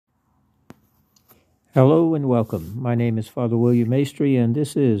Hello and welcome. My name is Father William Maestri, and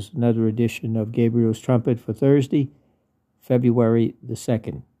this is another edition of Gabriel's Trumpet for Thursday, February the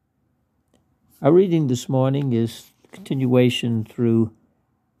 2nd. Our reading this morning is a continuation through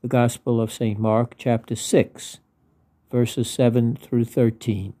the Gospel of St. Mark, chapter 6, verses 7 through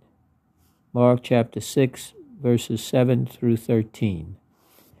 13. Mark chapter 6, verses 7 through 13.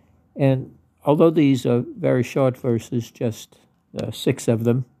 And although these are very short verses, just 6 of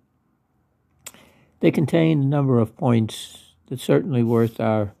them, they contain a number of points that's certainly worth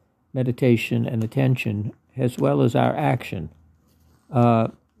our meditation and attention, as well as our action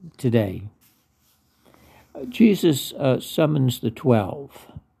today. Jesus summons the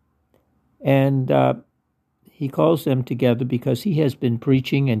 12, and he calls them together because he has been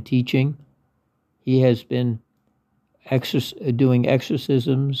preaching and teaching. He has been doing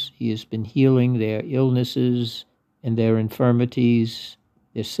exorcisms. He has been healing their illnesses and their infirmities,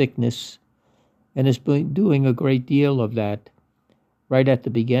 their sickness, and has been doing a great deal of that right at the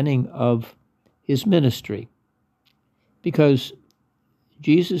beginning of his ministry. Because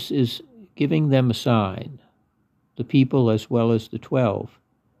Jesus is giving them a sign, the people as well as the 12,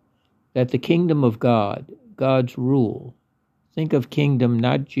 that the kingdom of God, God's rule, think of kingdom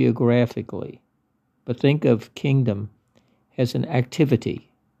not geographically, but think of kingdom as an activity,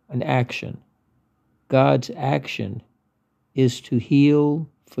 an action. God's action is to heal,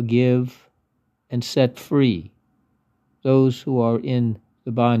 forgive, and set free those who are in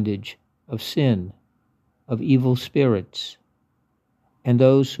the bondage of sin, of evil spirits, and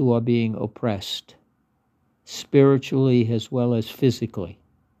those who are being oppressed, spiritually as well as physically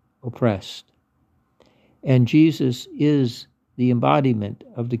oppressed. And Jesus is the embodiment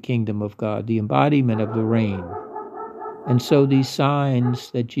of the kingdom of God, the embodiment of the reign. And so these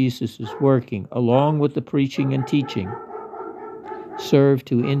signs that Jesus is working, along with the preaching and teaching, serve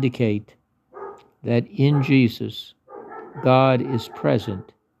to indicate that in Jesus, God is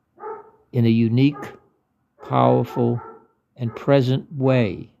present in a unique, powerful, and present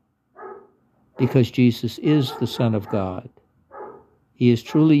way, because Jesus is the Son of God. He is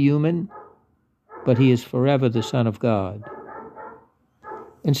truly human, but he is forever the Son of God.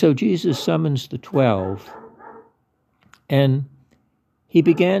 And so Jesus summons the 12, and he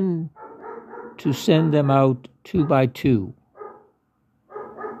began to send them out two by two.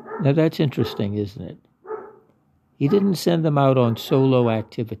 Now that's interesting, isn't it? He didn't send them out on solo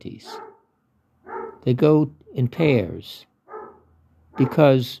activities. They go in pairs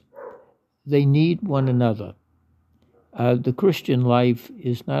because they need one another. The Christian life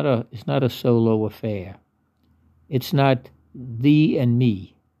is not a solo affair. It's not thee and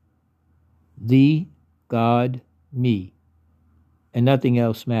me. Thee, God, me, and nothing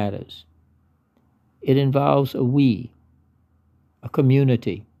else matters. It involves a we, a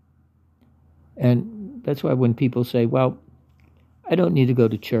community. And that's why when people say, well, I don't need to go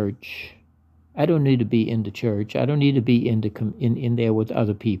to church. I don't need to be in the church. I don't need to be in there with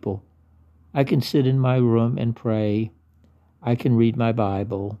other people. I can sit in my room and pray. I can read my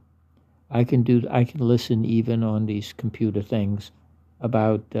Bible. I can listen even on these computer things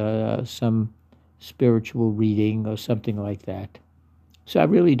about some spiritual reading or something like that. So I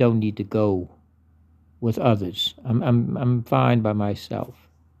really don't need to go with others. I'm fine by myself.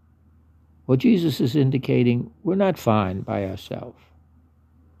 Well, Jesus is indicating we're not fine by ourselves.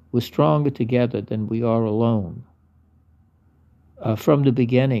 We're stronger together than we are alone. From the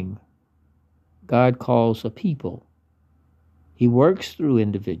beginning, God calls a people. He works through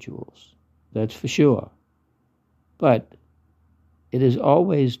individuals, that's for sure. But it is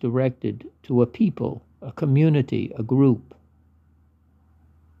always directed to a people, a community, a group.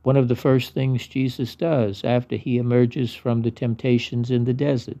 One of the first things Jesus does after he emerges from the temptations in the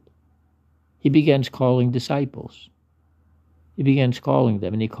desert, he begins calling disciples. He begins calling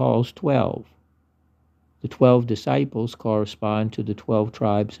them, and he calls 12. The 12 disciples correspond to the 12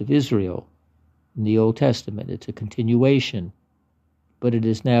 tribes of Israel in the Old Testament. It's a continuation, but it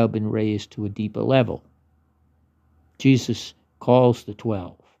has now been raised to a deeper level. Jesus calls the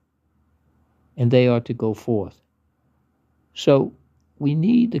 12, and they are to go forth. So we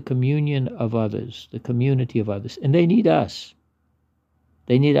need the communion of others, the community of others, and they need us.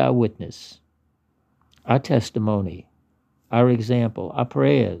 They need our witness, our testimony, our example, our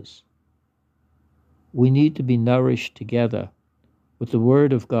prayers. We need to be nourished together with the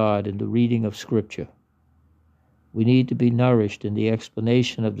Word of God and the reading of Scripture. We need to be nourished in the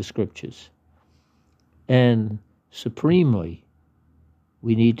explanation of the Scriptures. And supremely,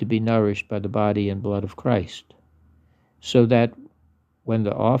 we need to be nourished by the body and blood of Christ, so that when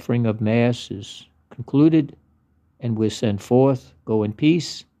the offering of Mass is concluded and we're sent forth, go in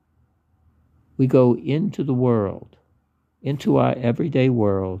peace, We go into the world, into our everyday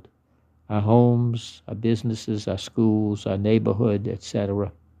world, our homes, our businesses, our schools, our neighborhood,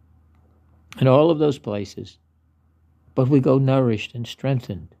 etc., and all of those places. But we go nourished and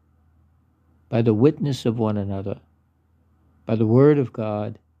strengthened by the witness of one another, by the Word of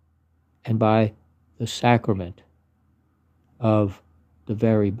God, and by the sacrament of the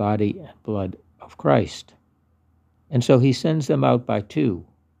very body and blood of Christ. And so he sends them out by two,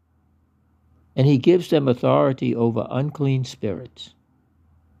 and he gives them authority over unclean spirits.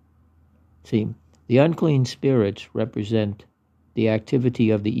 See, the unclean spirits represent the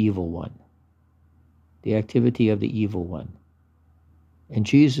activity of the evil one. The activity of the evil one. And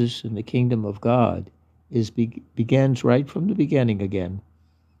Jesus in the kingdom of God begins right from the beginning again,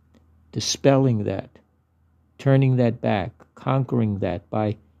 dispelling that, turning that back, conquering that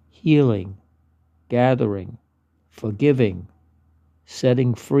by healing, gathering, forgiving,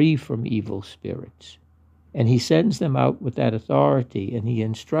 setting free from evil spirits. And he sends them out with that authority, and he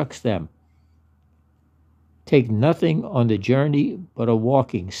instructs them, take nothing on the journey but a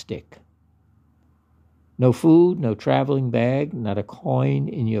walking stick. No food, no traveling bag, not a coin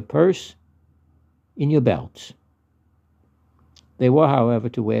in your purse, in your belts. They were, however,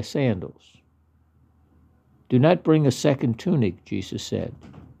 to wear sandals. Do not bring a second tunic, Jesus said.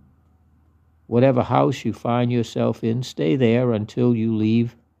 Whatever house you find yourself in, stay there until you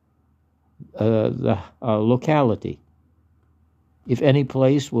leave the locality. If any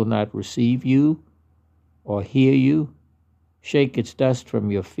place will not receive you or hear you, shake its dust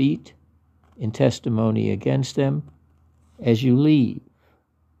from your feet in testimony against them as you leave.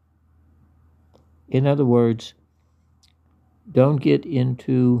 In other words, don't get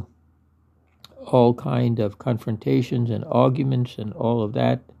into all kind of confrontations and arguments and all of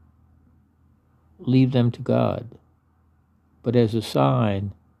that. Leave them to God. But as a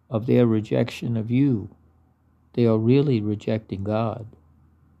sign of their rejection of you, they are really rejecting God.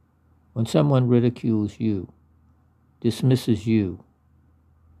 When someone ridicules you, dismisses you,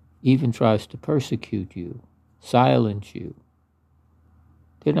 even tries to persecute you, silence you,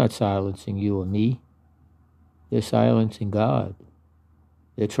 they're not silencing you or me. They're silencing God.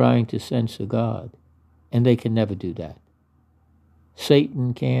 They're trying to censor God, and they can never do that.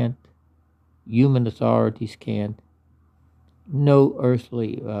 Satan can't. Human authorities can't. No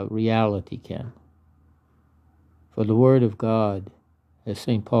earthly reality can. For the Word of God, as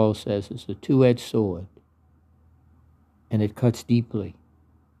St. Paul says, is a two-edged sword, and it cuts deeply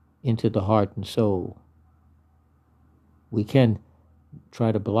into the heart and soul. We can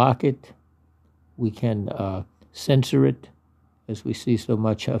try to block it. We can censor it, as we see so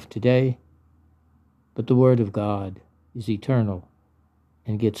much of today. But the Word of God is eternal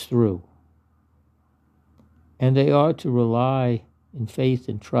and gets through. And they are to rely in faith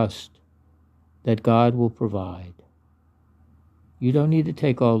and trust that God will provide. You don't need to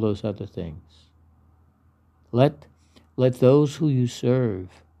take all those other things. Let those who you serve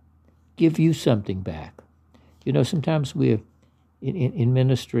give you something back. You know, sometimes we're in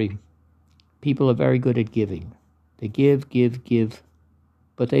ministry, people are very good at giving. They give,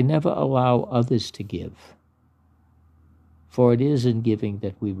 but they never allow others to give. For it is in giving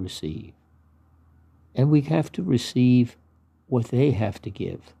that we receive. And we have to receive what they have to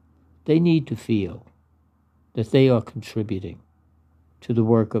give. They need to feel that they are contributing to the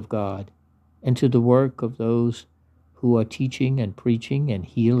work of God and to the work of those who are teaching and preaching and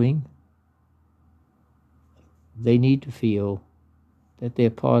healing. They need to feel that they're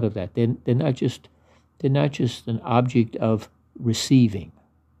part of that. They're not just an object of receiving.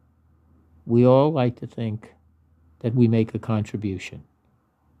 We all like to think that we make a contribution.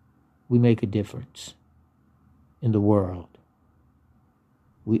 We make a difference in the world.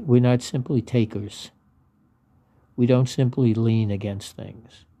 We're not simply takers. We don't simply lean against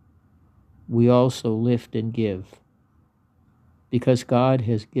things. We also lift and give, because God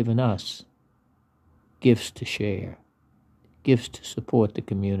has given us gifts to share, gifts to support the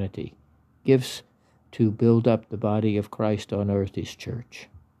community, gifts to build up the body of Christ on earth, His church.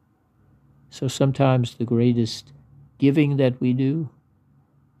 So sometimes the greatest giving that we do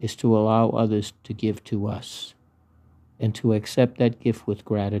is to allow others to give to us and to accept that gift with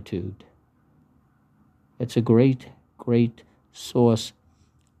gratitude. It's a great, great source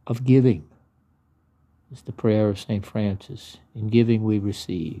of giving. It's the prayer of St. Francis. In giving we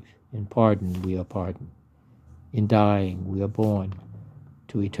receive. In pardon we are pardoned. In dying we are born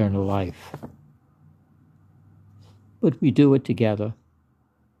to eternal life. But we do it together,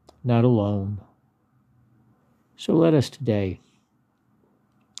 not alone. So let us today,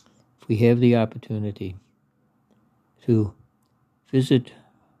 if we have the opportunity, to visit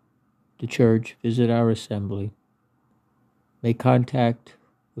the church, visit our assembly, make contact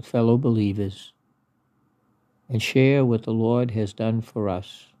with fellow believers, and share what the Lord has done for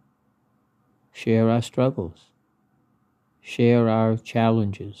us. Share our struggles. Share our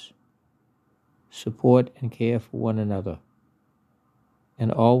challenges. Support and care for one another.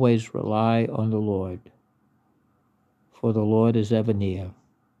 And always rely on the Lord. For the Lord is ever near.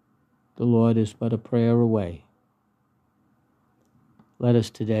 The Lord is but a prayer away. Let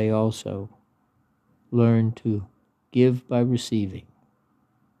us today also learn to give by receiving,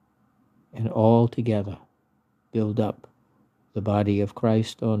 and all together build up the body of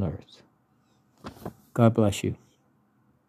Christ on earth. God bless you.